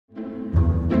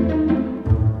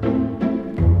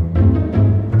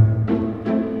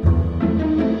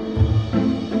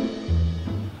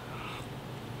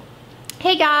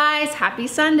happy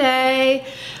Sunday.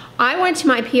 I went to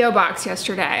my P.O. box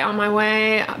yesterday on my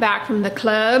way back from the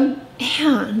club,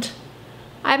 and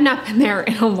I have not been there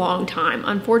in a long time.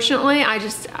 Unfortunately, I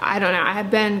don't know. I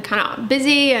have been kind of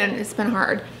busy and it's been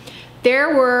hard.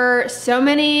 There were so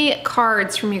many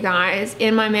cards from you guys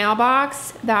in my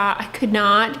mailbox that I could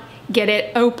not get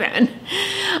it open.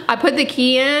 I put the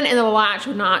key in and the latch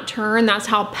would not turn. That's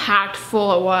how packed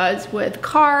full it was with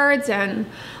cards and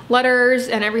letters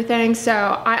and everything. So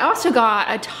I also got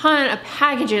a ton of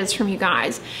packages from you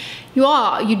guys. You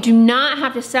all, you do not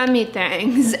have to send me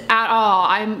things at all.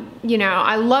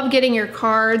 I love getting your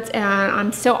cards, and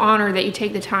I'm so honored that you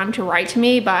take the time to write to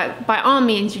me, but by all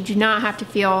means, you do not have to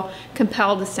feel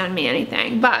compelled to send me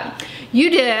anything. But you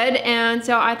did, and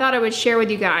so I thought I would share with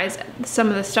you guys some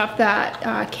of the stuff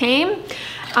that came.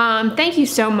 Thank you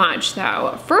so much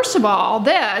though. First of all,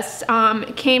 this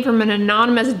came from an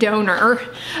anonymous donor.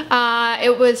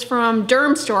 It was from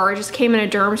Derm Store. It just came in a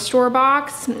Derm Store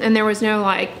box, and there was no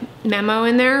like memo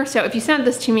in there. So if you sent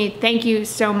this to me, thank you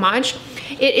so much.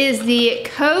 It is the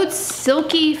Cotz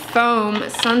Silky Foam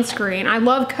Sunscreen. I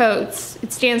love Cotz.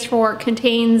 It stands for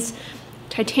contains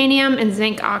titanium and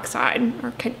zinc oxide,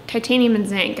 or titanium and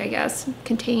zinc, I guess.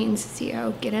 Contains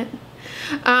CO, get it?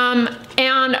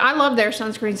 And I love their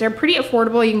sunscreens. They're pretty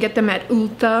affordable. You can get them at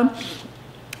Ulta.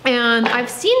 And I've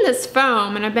seen this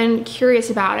foam and I've been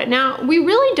curious about it. Now, we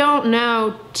really don't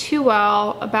know too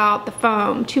well about the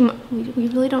foam. We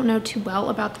really don't know too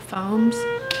well about the foams.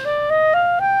 I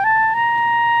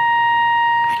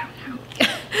don't know.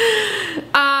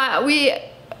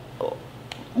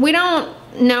 We don't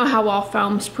know how well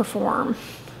foams perform.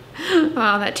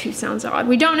 That too sounds odd.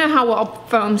 We don't know how well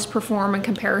foams perform in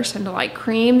comparison to like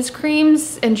creams.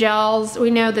 Creams and gels,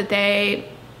 we know that they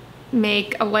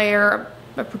make a layer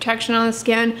of protection on the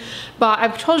skin, but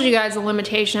I've told you guys the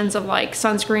limitations of like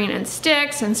sunscreen and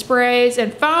sticks and sprays,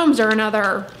 and foams are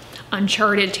another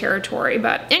uncharted territory.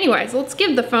 But anyways, let's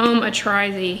give the foam a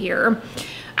try-z here.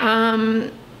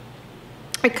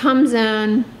 It comes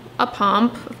in a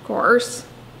pump, of course.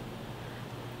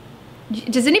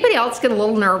 Does anybody else get a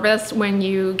little nervous when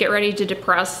you get ready to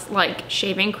depress like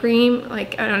shaving cream?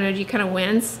 Like, I don't know, do you kind of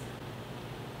wince?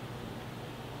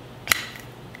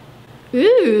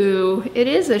 Ooh, it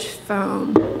is a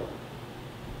foam.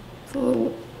 It's a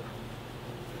little...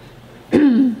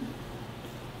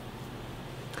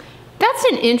 That's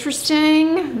an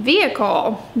interesting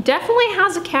vehicle. Definitely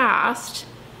has a cast.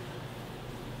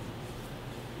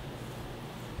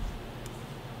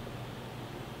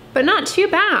 But not too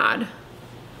bad.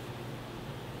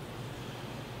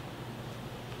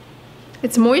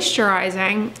 It's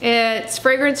moisturizing. It's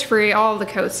fragrance free. All of the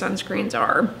Cotz sunscreens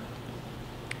are.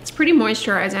 It's pretty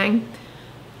moisturizing.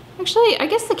 Actually, I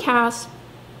guess the cast,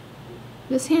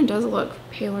 this hand does look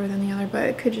paler than the other, but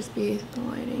it could just be the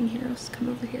lighting here. Let's come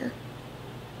over here.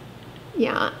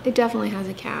 Yeah, it definitely has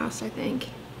a cast, I think.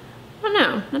 I don't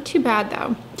know, not too bad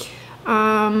though.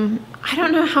 I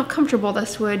don't know how comfortable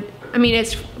this would, I mean,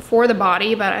 it's for the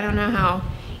body, but I don't know how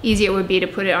easy it would be to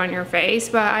put it on your face.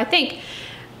 But I think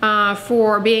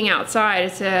for being outside,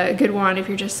 it's a good one if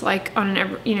you're just like on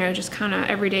an, just kind of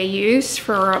everyday use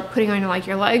for putting on like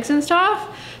your legs and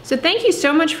stuff. So thank you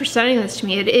so much for sending this to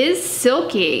me. It is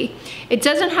silky. It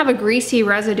doesn't have a greasy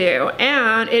residue,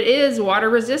 and it is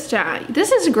water resistant.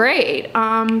 This is great. So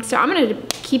I'm gonna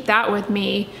keep that with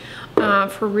me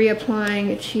for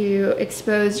reapplying to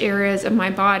exposed areas of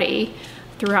my body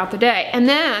throughout the day. And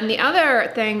then the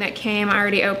other thing that came, I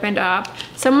already opened up.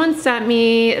 Someone sent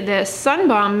me this Sun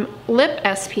Bum Lip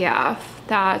SPF.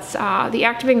 That's the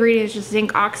active ingredient is just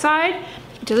zinc oxide.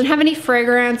 It doesn't have any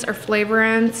fragrance or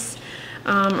flavorants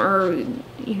or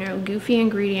goofy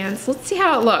ingredients. Let's see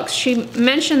how it looks. She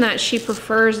mentioned that she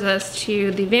prefers this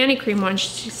to the Vanity Cream one.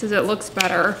 She says it looks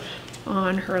better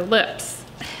on her lips.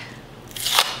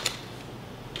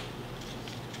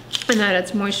 And that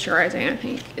it's moisturizing, I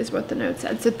think, is what the note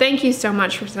said. So thank you so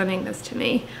much for sending this to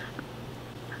me.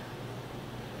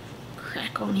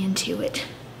 Crack on into it.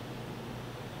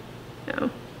 No.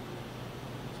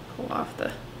 Pull off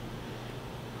the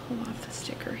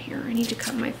sticker here. I need to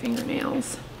cut my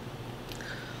fingernails.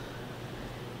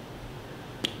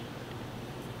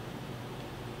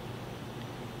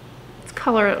 It's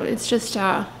color, it's just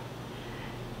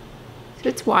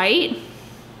it's white.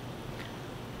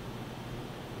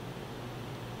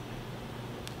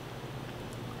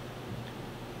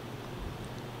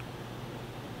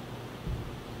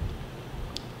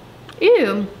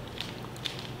 Ew,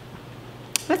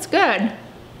 that's good.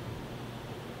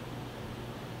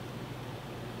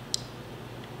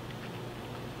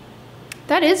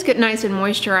 That is good, nice and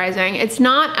moisturizing. It's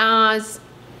not as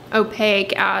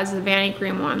opaque as the Vanity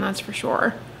Cream one, that's for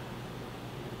sure.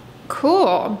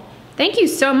 Cool. Thank you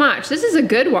so much. This is a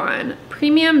good one.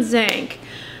 Premium Zinc.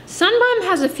 Sunbum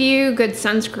has a few good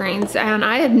sunscreens, and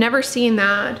I had never seen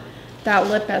that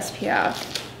lip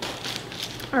SPF.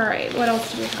 All right, what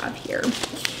else do we have here?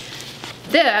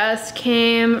 This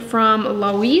came from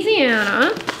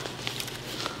Louisiana.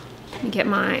 Let me get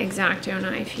my X-Acto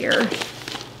knife here.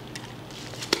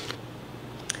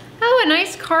 Oh, a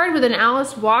nice card with an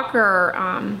Alice Walker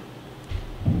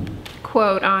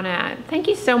quote on it. Thank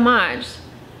you so much.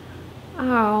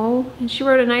 Oh, and she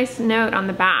wrote a nice note on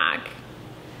the back.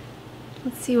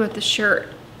 Let's see what the shirt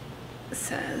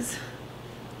says.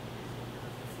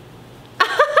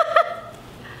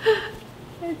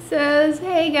 It says,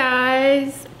 hey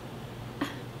guys.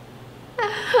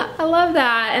 I love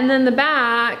that. And then the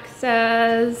back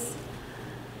says,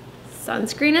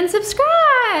 sunscreen and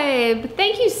subscribe.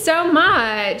 Thank you so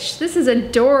much. This is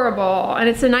adorable. And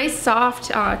it's a nice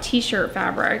soft t-shirt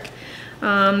fabric.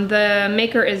 The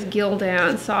maker is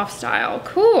Gildan Soft Style.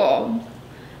 Cool.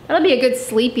 That'll be a good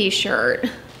sleepy shirt.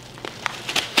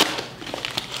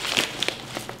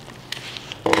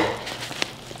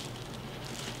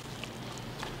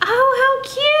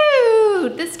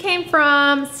 This came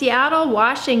from Seattle,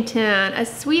 Washington. A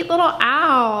sweet little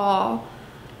owl.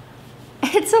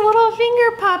 It's a little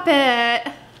finger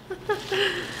puppet.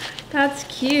 That's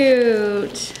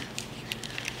cute.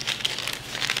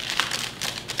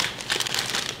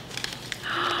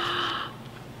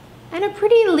 And a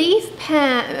pretty leaf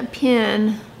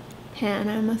pin,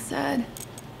 I almost said.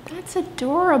 That's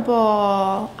adorable.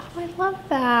 Oh, I love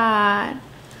that.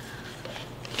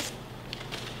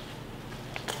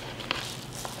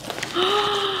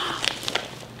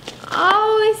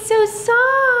 Oh, it's so soft.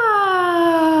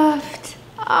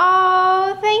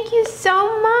 Oh, thank you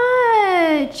so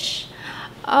much.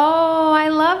 Oh, I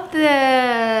love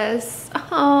this.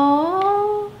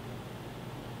 Oh.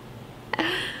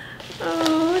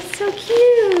 Oh, it's so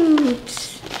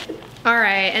cute. All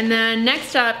right, and then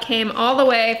next up came all the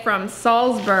way from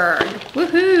Salzburg.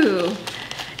 Woohoo.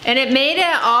 And it made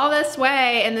it all this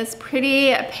way in this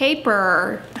pretty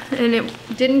paper, and it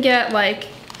didn't get like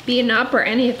beaten up or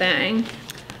anything.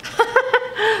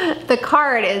 The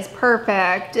card is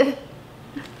perfect.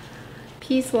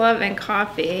 Peace, love, and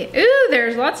coffee. Ooh,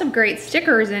 there's lots of great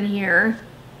stickers in here.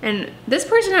 And this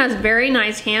person has very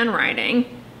nice handwriting.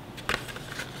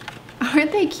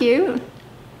 Aren't they cute?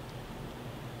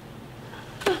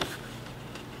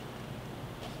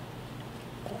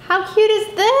 How cute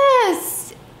is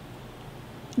this?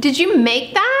 Did you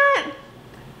make that?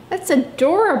 That's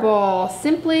adorable.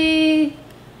 Simply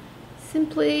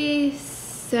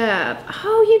Seb.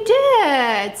 Oh, you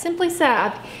did. Simply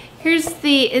Seb. Here's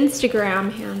the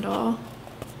Instagram handle.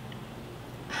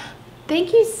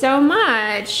 Thank you so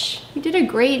much. You did a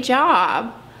great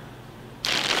job.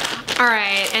 All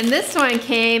right, and this one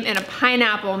came in a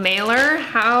pineapple mailer.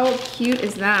 How cute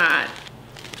is that?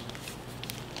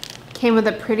 Came with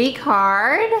a pretty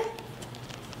card.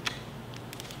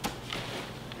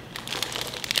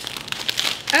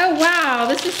 Oh wow,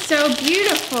 this is so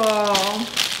beautiful.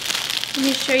 Let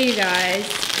me show you guys.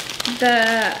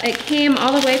 It came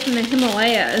all the way from the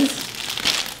Himalayas.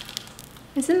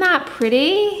 Isn't that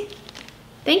pretty?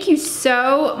 Thank you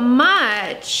so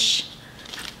much.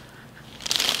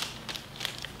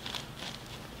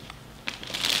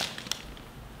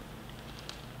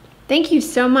 Thank you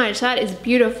so much. That is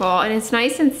beautiful, and it's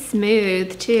nice and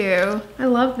smooth too. I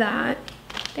love that.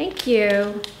 Thank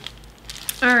you.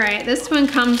 All right, this one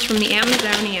comes from the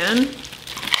Amazonian.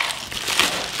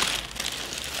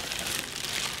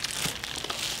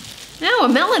 Oh, a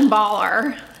melon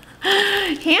baller.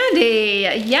 Handy.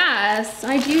 Yes,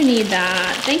 I do need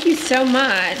that. Thank you so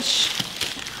much.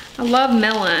 I love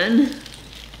melon.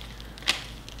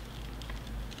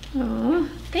 Oh,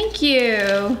 thank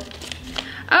you.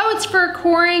 Oh, it's for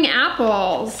coring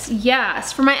apples.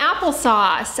 Yes, for my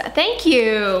applesauce. Thank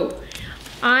you.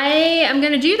 I am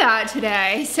gonna do that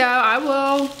today, so I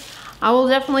will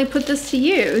definitely put this to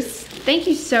use. Thank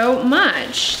you so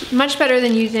much. Much better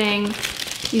than using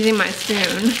my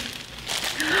spoon.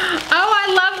 Oh,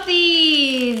 I love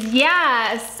these.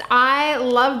 Yes, I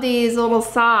love these little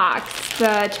socks,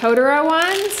 the Totoro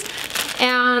ones.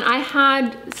 And I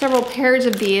had several pairs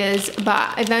of these,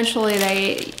 but eventually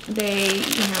they,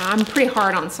 you know, I'm pretty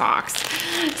hard on socks.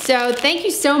 So thank you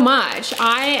so much.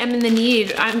 I am in the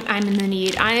need, I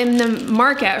am in the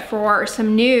market for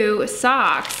some new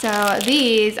socks. So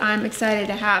these I'm excited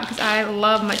to have because I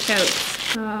love my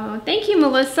totes. Oh, thank you,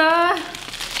 Melissa.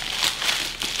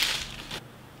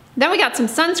 Then we got some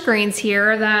sunscreens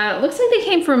here that looks like they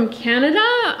came from Canada,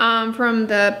 from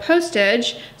the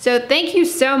postage. So thank you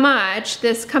so much.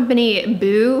 This company,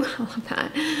 Boo, I love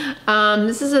that.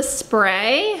 This is a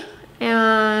spray,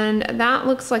 and that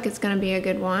looks like it's gonna be a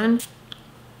good one.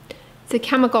 It's a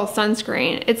chemical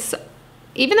sunscreen.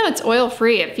 Even though it's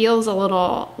oil-free, it feels a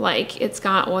little like it's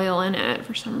got oil in it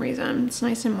for some reason. It's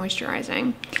nice and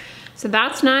moisturizing. So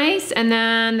that's nice. And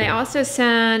then they also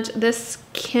sent this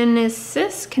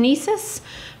Kinesis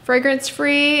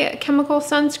fragrance-free chemical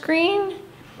sunscreen.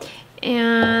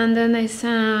 And then they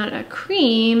sent a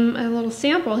cream, a little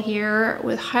sample here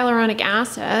with hyaluronic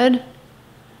acid.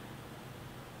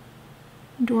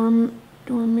 Dormir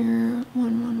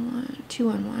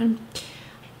 211.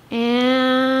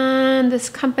 And this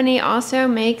company also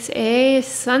makes a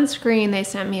sunscreen they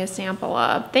sent me a sample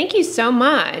of. Thank you so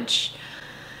much.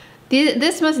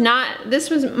 This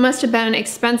must have been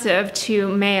expensive to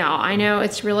mail. I know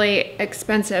it's really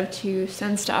expensive to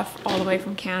send stuff all the way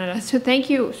from Canada. So thank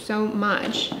you so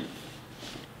much.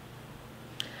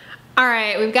 All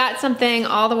right, we've got something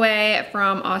all the way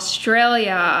from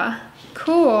Australia.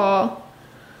 Cool.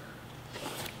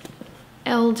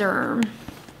 Elderm.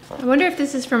 I wonder if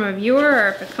this is from a viewer or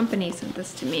if a company sent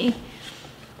this to me.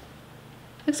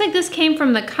 Looks like this came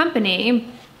from the company,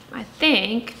 I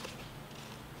think.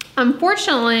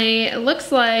 Unfortunately, it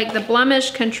looks like the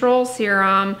blemish control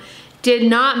serum did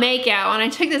not make it. When I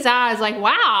took this out, I was like,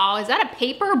 wow, is that a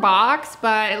paper box?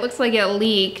 But it looks like it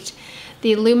leaked.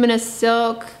 The luminous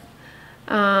silk,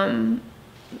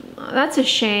 that's a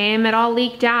shame. It all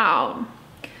leaked out.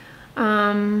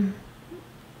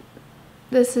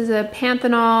 This is a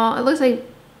panthenol. It looks like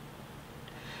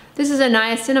this is a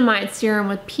niacinamide serum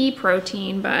with pea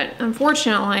protein, but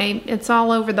unfortunately, it's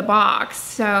all over the box.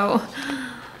 So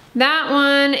that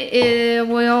one,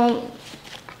 we'll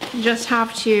just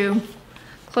have to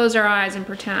close our eyes and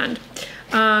pretend.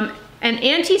 An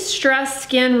anti-stress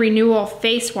skin renewal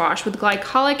face wash with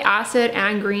glycolic acid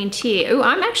and green tea. Ooh,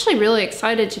 I'm actually really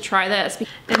excited to try this.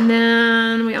 And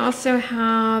then we also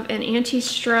have an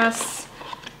anti-stress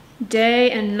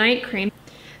day and night cream.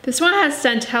 This one has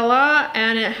centella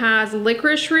and it has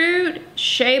licorice root,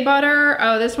 shea butter.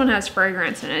 Oh, this one has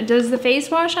fragrance in it. Does the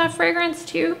face wash have fragrance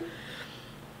too?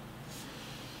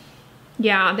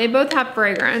 Yeah, they both have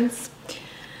fragrance.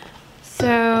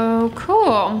 So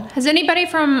cool. Has anybody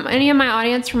from any of my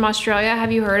audience from Australia,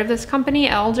 have you heard of this company,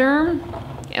 Elderm?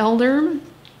 Elderm?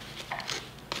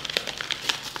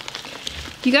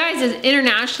 You guys,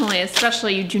 internationally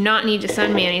especially, you do not need to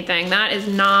send me anything. That is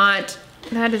not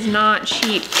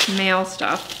cheap mail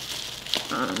stuff.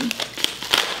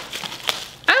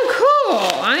 Oh,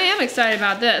 cool. I am excited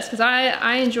about this because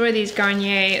I enjoy these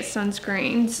Garnier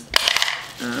sunscreens.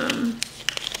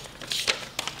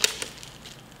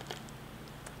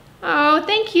 Oh,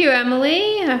 thank you,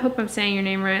 Emily. I hope I'm saying your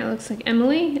name right. It looks like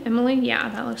Emily. Emily? Yeah,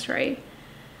 that looks right.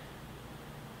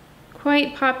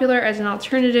 Quite popular as an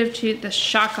alternative to the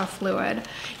Shaka fluid.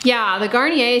 Yeah, the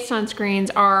Garnier sunscreens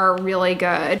are really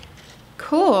good.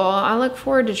 Cool, I look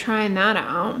forward to trying that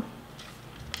out.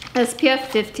 SPF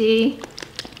 50,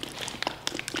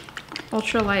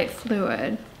 ultralight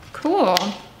fluid. Cool.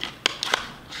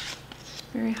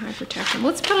 Very high protection.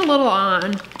 Let's put a little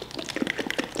on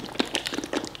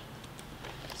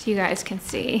so you guys can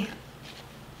see.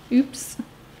 Oops.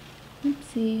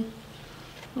 Oopsie. A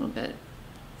little bit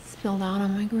spilled out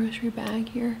on my grocery bag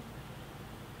here.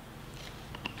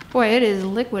 Boy, it is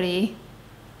liquidy.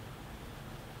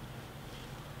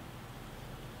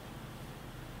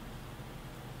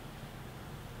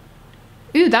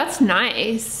 Ooh, that's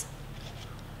nice.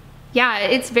 Yeah,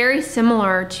 it's very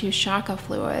similar to Shaka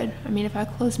fluid. I mean, if I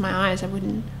closed my eyes, I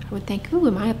would think, ooh,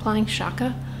 am I applying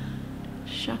Shaka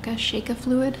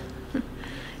fluid?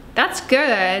 That's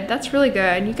good. That's really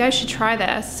good. You guys should try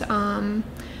this.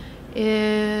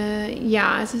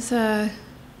 Yeah, this is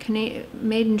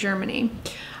made in Germany.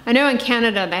 I know in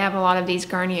Canada they have a lot of these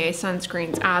Garnier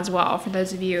sunscreens as well. For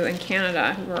those of you in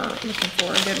Canada who are looking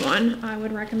for a good one, I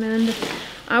would recommend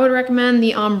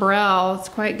the Ombrelle. It's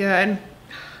quite good.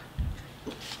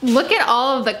 Look at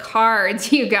all of the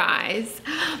cards, you guys.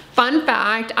 Fun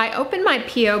fact, I opened my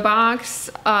P.O. box,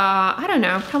 I don't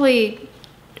know, probably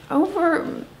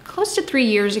close to 3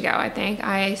 years ago, I think.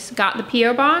 I got the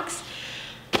P.O. box.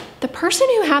 The person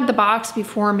who had the box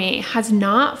before me has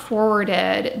not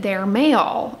forwarded their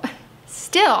mail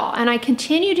still, and I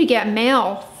continue to get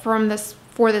mail for this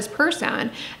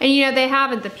person. And you know, they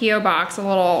have at the P.O. box a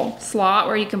little slot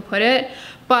where you can put it,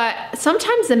 but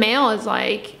sometimes the mail is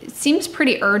like, it seems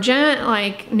pretty urgent,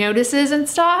 like notices and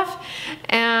stuff.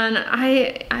 And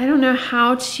I don't know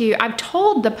how to, I've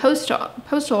told the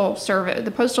postal service,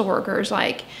 the postal workers,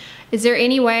 like, is there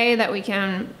any way that we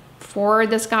can forward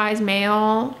this guy's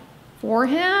mail for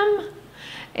him?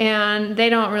 And they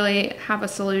don't really have a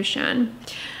solution.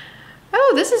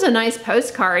 Oh, this is a nice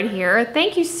postcard here.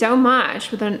 Thank you so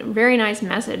much, with a very nice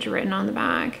message written on the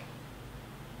back.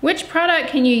 Which product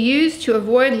can you use to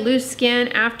avoid loose skin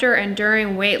after and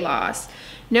during weight loss?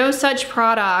 No such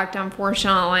product,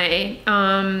 unfortunately.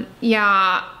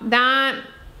 Yeah, that,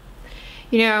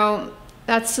 you know,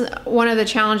 that's one of the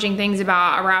challenging things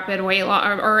about a rapid weight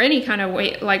loss, or any kind of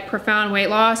weight, like profound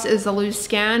weight loss, is the loose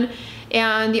skin.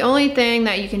 And the only thing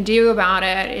that you can do about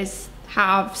it is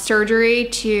have surgery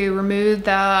to remove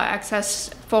the excess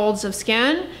folds of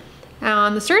skin.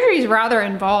 The surgery is rather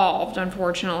involved,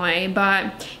 unfortunately,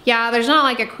 but yeah, there's not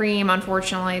like a cream,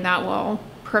 unfortunately, that will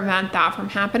prevent that from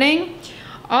happening.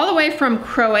 All the way from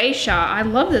Croatia. I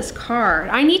love this card.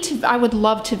 I would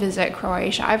love to visit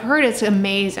Croatia. I've heard it's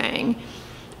amazing.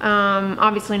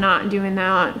 Obviously not doing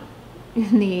that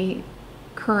in the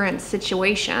current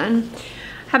situation.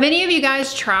 Have any of you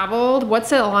guys traveled?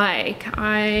 What's it like?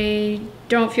 I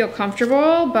don't feel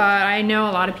comfortable, but I know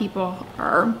a lot of people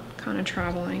are kind of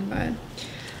traveling, but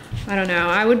I don't know.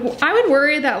 I would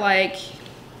worry that, like,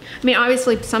 I mean,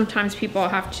 obviously sometimes people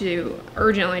have to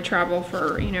urgently travel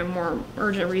for, you know, more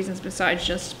urgent reasons besides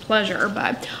just pleasure,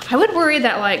 but I would worry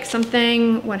that like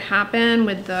something would happen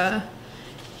with the,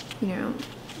 you know,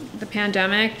 the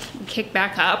pandemic, kick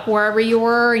back up wherever you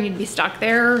were and you'd be stuck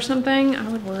there or something. I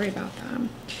would worry about that.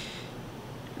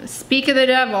 Speak of the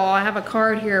devil, I have a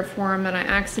card here for him that I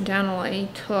accidentally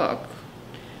took.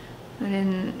 I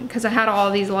didn't, because I had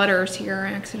all these letters here,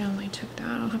 I accidentally took that.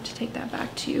 I'll have to take that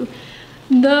back to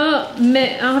the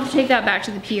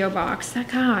P.O. box. That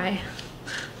guy,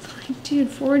 it's like, dude,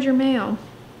 forward your mail.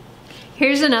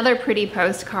 Here's another pretty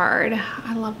postcard.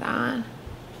 I love that.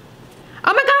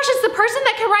 Oh my gosh, it's the person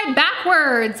that can write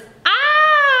backwards.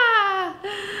 Ah!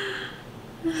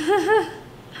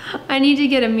 I need to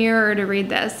get a mirror to read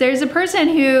this. There's a person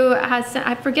who has,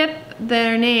 I forget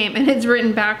their name, and it's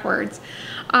written backwards.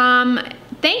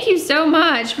 Thank you so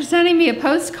much for sending me a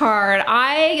postcard.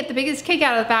 I get the biggest kick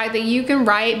out of the fact that you can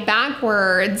write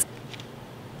backwards.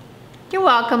 You're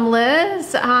welcome,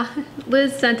 Liz.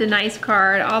 Liz sent a nice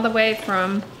card all the way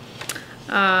from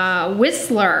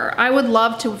Whistler. I would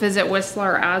love to visit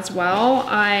Whistler as well.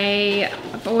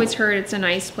 I've always heard it's a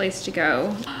nice place to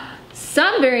go.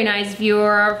 Some very nice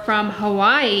viewer from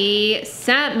Hawaii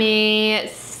sent me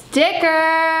stickers.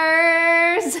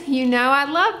 You know I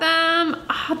love them.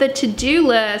 Oh, the to-do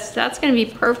list. That's gonna be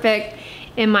perfect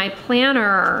in my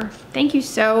planner. Thank you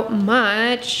so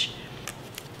much.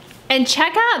 And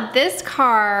check out this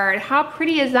card. How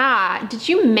pretty is that? Did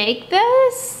you make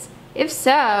this? If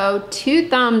so, 2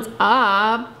 thumbs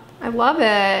up. I love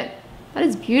it. That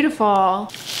is beautiful.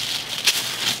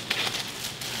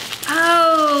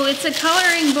 Oh, it's a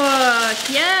coloring book.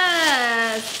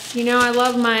 Yes. You know, I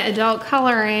love my adult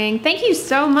coloring. Thank you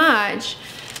so much.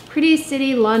 Pretty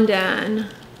City, London.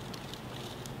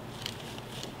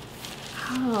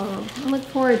 Oh, I look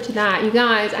forward to that. You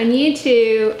guys, I need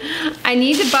to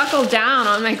buckle down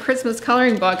on my Christmas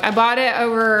coloring book. I bought it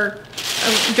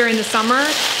during the summer.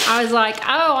 I was like,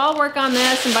 oh, I'll work on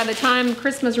this, and by the time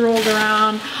Christmas rolled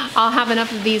around, I'll have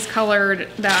enough of these colored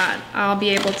that I'll be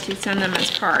able to send them as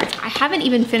cards. I haven't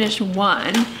even finished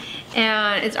one,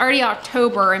 and it's already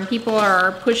October, and people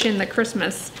are pushing the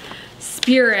Christmas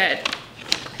spirit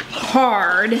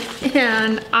hard,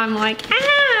 and I'm like,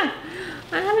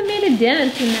 I haven't made a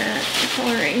dent in that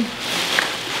coloring.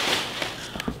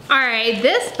 All right,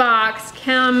 this box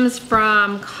comes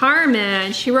from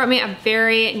Carmen. She wrote me a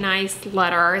very nice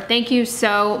letter. Thank you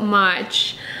so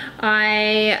much.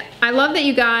 I love that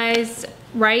you guys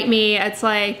write me. It's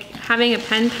like having a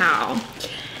pen pal.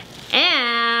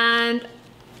 And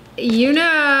you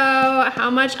know how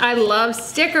much I love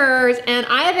stickers, and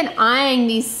I have been eyeing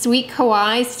these Sweet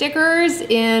Kawaii stickers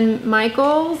in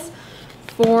Michael's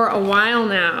for a while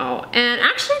now. And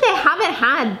actually they haven't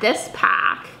had this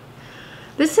pack.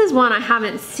 This is one I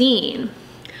haven't seen,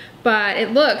 but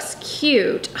it looks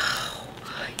cute. Oh,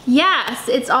 yes,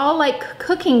 it's all like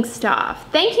cooking stuff.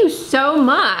 Thank you so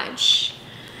much.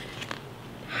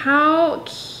 How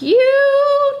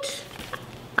cute.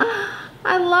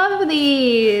 I love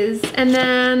these. And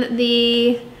then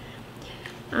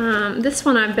this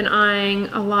one I've been eyeing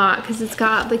a lot because it's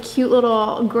got the cute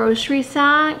little grocery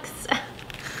sacks.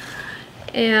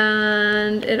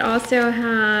 And it also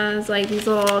has like these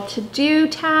little to-do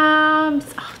tabs.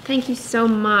 Oh, Thank you so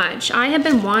much. I have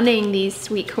been wanting these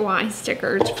sweet kawaii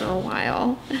stickers for a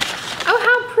while. Oh,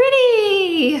 how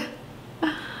pretty!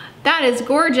 That is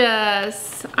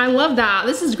gorgeous. I love that.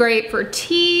 This is great for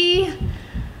tea.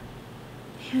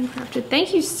 Handcrafted.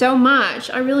 Thank you so much.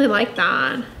 I really like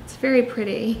that. It's very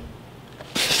pretty.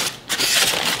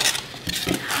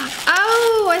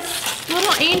 Oh, a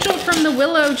little angel from the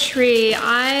willow tree.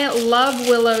 I love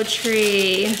willow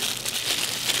tree.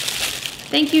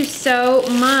 Thank you so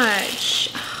much.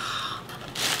 Oh,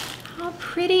 how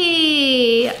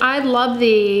pretty. I love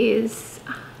these.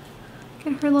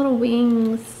 Look at her little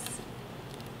wings.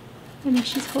 And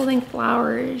she's holding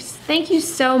flowers. Thank you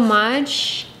so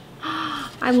much.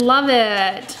 I love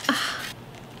it.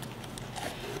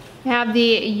 We have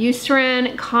the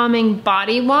Eucerin Calming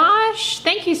Body Wash.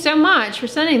 Thank you so much for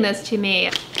sending this to me.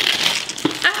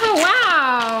 Oh,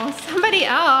 wow. Somebody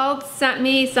else sent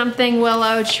me something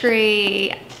willow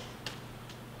tree.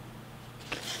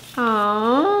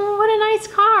 Oh, what a nice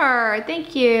card.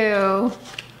 Thank you.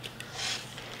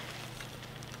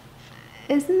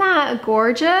 Isn't that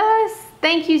gorgeous?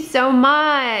 Thank you so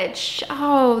much.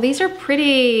 Oh, these are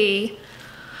pretty.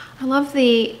 I love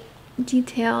the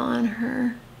detail on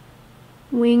her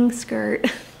wing skirt.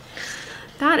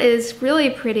 That is really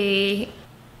pretty.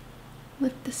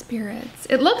 Lift the spirits.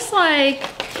 It looks like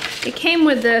it came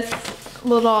with this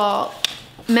little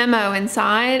memo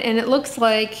inside, and it looks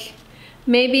like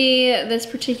maybe this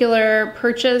particular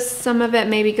purchase, some of it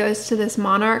maybe goes to this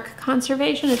monarch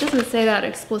conservation. It doesn't say that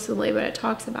explicitly, but it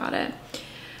talks about it.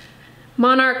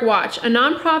 Monarch Watch, a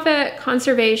nonprofit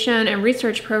conservation and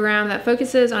research program that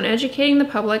focuses on educating the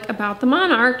public about the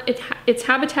monarch, its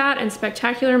habitat, and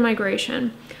spectacular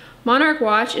migration. Monarch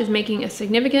Watch is making a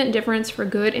significant difference for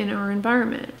good in our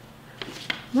environment.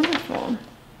 Wonderful.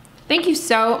 Thank you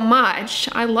so much.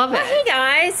 I love it. Well, hey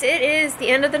guys, it is the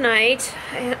end of the night.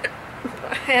 And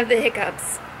I have the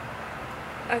hiccups.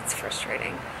 That's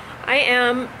frustrating. I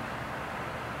am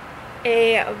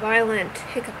a violent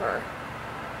hiccuper.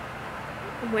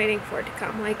 I'm waiting for it to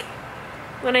come. Like,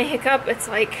 when I hiccup, it's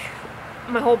like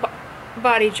my whole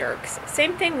body jerks.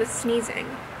 Same thing with sneezing.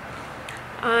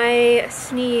 I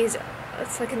sneeze,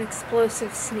 it's like an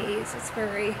explosive sneeze. It's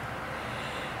very,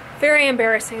 very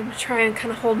embarrassing. I'm gonna try and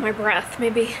kind of hold my breath.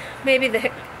 Maybe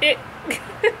the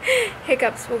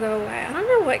hiccups will go away. I don't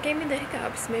know what gave me the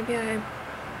hiccups. Maybe I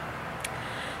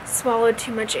swallowed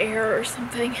too much air or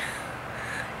something.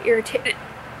 Irritated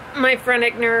my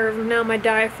phrenic nerve. Now my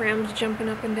diaphragm's jumping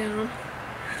up and down.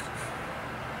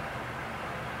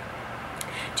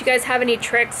 Do you guys have any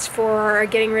tricks for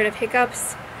getting rid of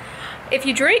hiccups? If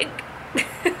you drink,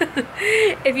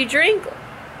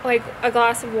 like a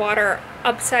glass of water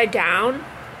upside down,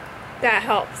 that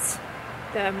helps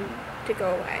them to go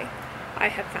away, I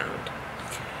have found.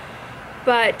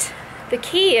 But the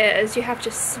key is you have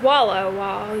to swallow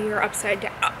while you're upside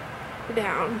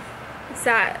down. It's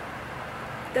that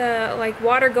the like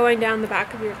water going down the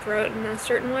back of your throat in a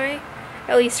certain way,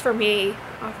 at least for me,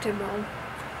 often will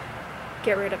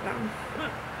get rid of them.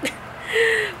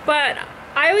 But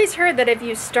I always heard that if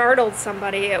you startled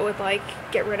somebody, it would like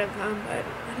get rid of them, but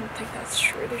I don't think that's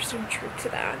true. There's some truth to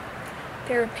that.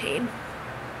 They're a pain.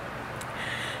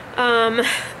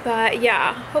 But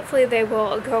yeah, hopefully they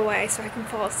will go away so I can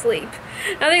fall asleep.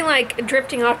 Nothing like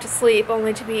drifting off to sleep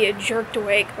only to be jerked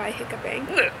awake by hiccuping.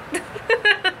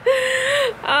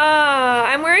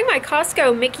 I'm wearing my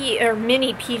Costco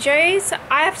mini PJs.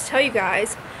 I have to tell you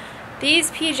guys,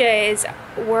 these PJs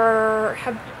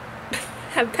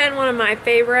have been one of my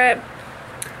favorite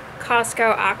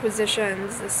Costco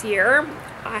acquisitions this year.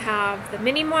 I have the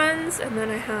mini ones, and then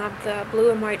I have the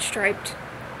blue and white striped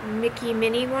Mickey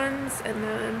mini ones, and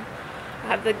then I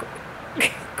have the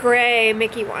gray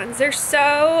Mickey ones. They're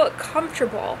so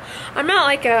comfortable. I'm not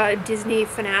like a Disney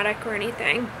fanatic or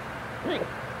anything.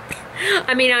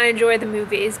 I mean, I enjoy the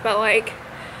movies, but like,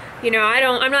 you know,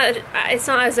 it's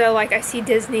not as though like I see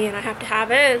Disney and I have to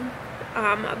have it.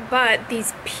 But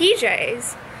these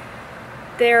PJs,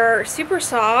 they're super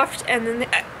soft, and then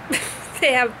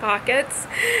they have pockets.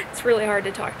 It's really hard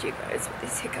to talk to you guys with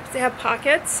these hiccups. They have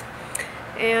pockets,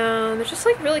 and they're just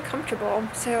like really comfortable.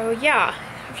 So yeah,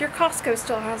 if your Costco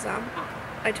still has them,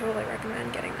 I totally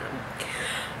recommend getting them.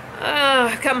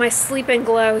 I've got my Sleep and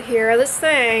Glow here. This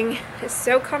thing is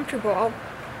so comfortable.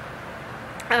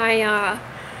 I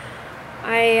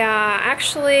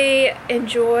actually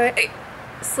enjoy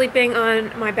sleeping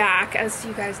on my back, as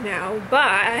you guys know, but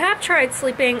I have tried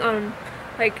sleeping on,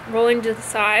 like, rolling to the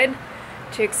side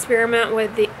to experiment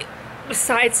with the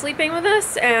side sleeping with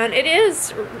this, and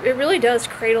it really does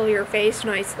cradle your face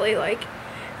nicely. Like,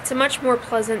 It's a much more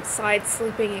pleasant side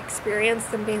sleeping experience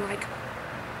than being like,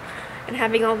 and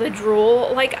having all the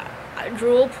drool, like a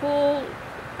drool pool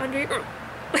under your,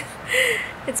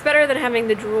 it's better than having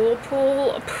the drool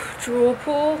pool,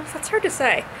 that's hard to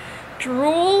say,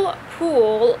 drool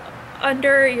pool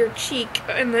under your cheek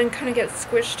and then kind of get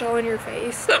squished all in your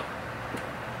face.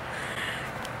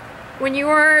 When you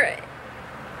were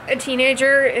a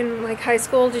teenager in like high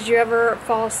school, did you ever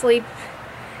fall asleep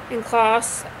in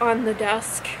class on the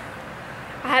desk?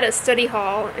 I had a study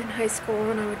hall in high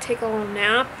school and I would take a little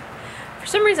nap. For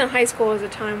some reason, high school was a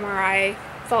time where I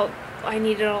felt I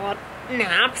needed a lot of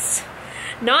naps.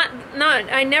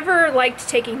 I never liked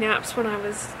taking naps when I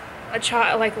was a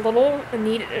child, like little, and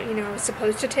I was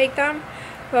supposed to take them.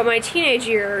 But my teenage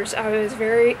years, I was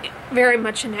very, very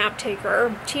much a nap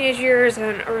taker. Teenage years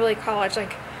and early college,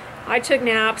 like, I took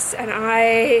naps and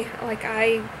I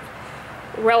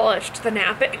relished the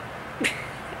napping.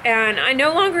 And I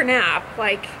no longer nap.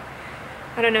 Like,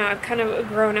 I don't know, I've kind of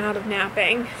grown out of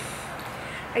napping.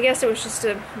 I guess it was just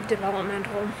a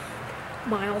developmental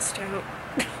milestone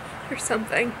or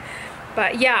something.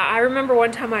 But yeah, I remember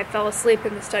one time I fell asleep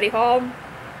in the study hall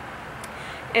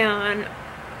and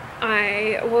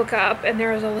I woke up and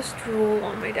there was all this drool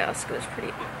on my desk. It was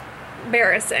pretty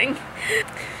embarrassing.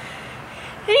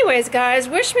 Anyways, guys,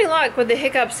 wish me luck with the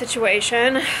hiccup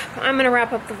situation. I'm gonna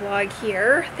wrap up the vlog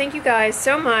here. Thank you guys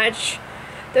so much.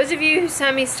 Those of you who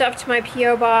sent me stuff to my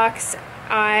P.O. box,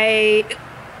 my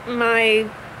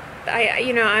mind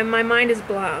is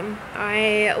blown.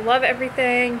 I love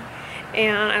everything,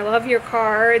 and I love your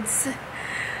cards,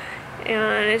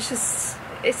 and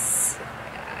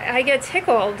I get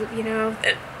tickled, you know.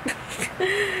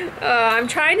 I'm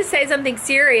trying to say something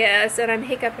serious, and I'm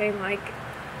hiccuping like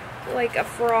a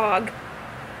frog.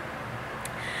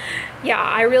 Yeah,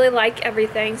 I really like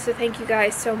everything, so thank you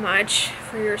guys so much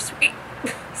for your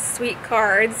sweet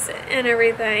cards and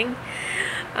everything.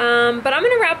 But I'm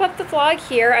going to wrap up the vlog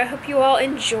here. I hope you all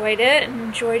enjoyed it and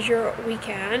enjoyed your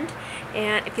weekend.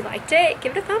 And if you liked it,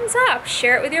 give it a thumbs up.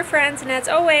 Share it with your friends. And as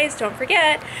always, don't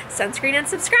forget, sunscreen and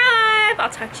subscribe. I'll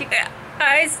talk to you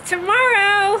guys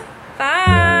tomorrow.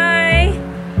 Bye.